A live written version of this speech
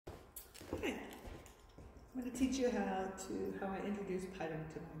I'm going to teach you how I introduce putting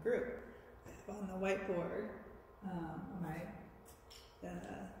to my group. I have on the whiteboard, on my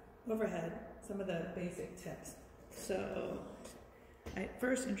overhead, some of the basic tips. So I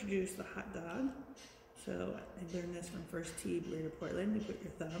first introduced the hot dog. So I learned this from First Tee, Greater Portland. You put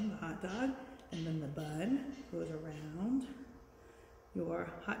your thumb, the hot dog, and then the bun goes around your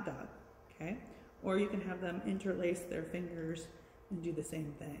hot dog, okay? Or you can have them interlace their fingers and do the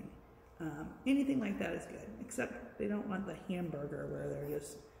same thing. Anything like that is good, except they don't want the hamburger where they're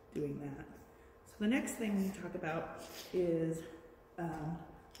just doing that. So the next thing we talk about is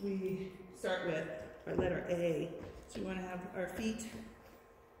we start with our letter A. So we want to have our feet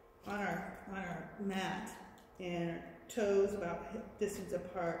on our mat and our toes about hip distance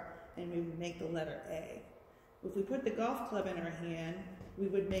apart, and we would make the letter A. If we put the golf club in our hand, we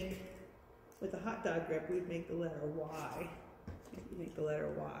would make, with the hot dog grip, we'd make the letter Y. We make the letter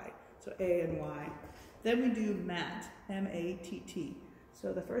Y. So A and Y. Then we do mat, M-A-T-T.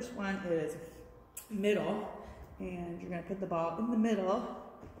 So the first one is middle, and you're going to put the ball in the middle.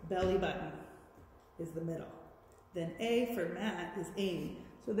 Belly button is the middle. Then A for mat is aim.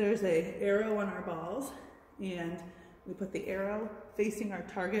 So there's an arrow on our balls, and we put the arrow facing our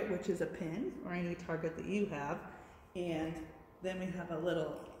target, which is a pin, or any target that you have, and then we have a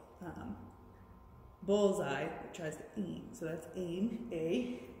little bullseye, which has aim. So that's aim,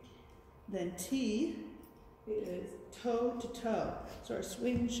 A. Then T is toe to toe. So our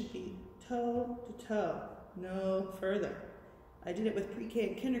swing should be toe to toe, no further. I did it with pre-K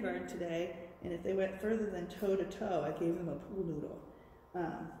and kindergarten today, and if they went further than toe to toe, I gave them a pool noodle.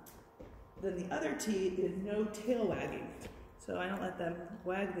 Then the other T is no tail wagging. So I don't let them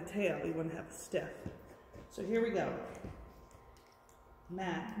wag the tail. We want to have a stiff. So here we go.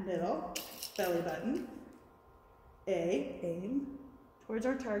 Mat, middle, belly button, A, aim towards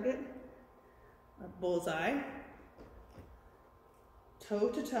our target, our bullseye, toe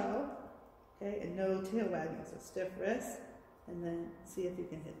to toe, okay, and no tail wagging. So stiff wrist, and then see if you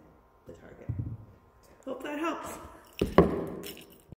can hit the target. Hope that helps.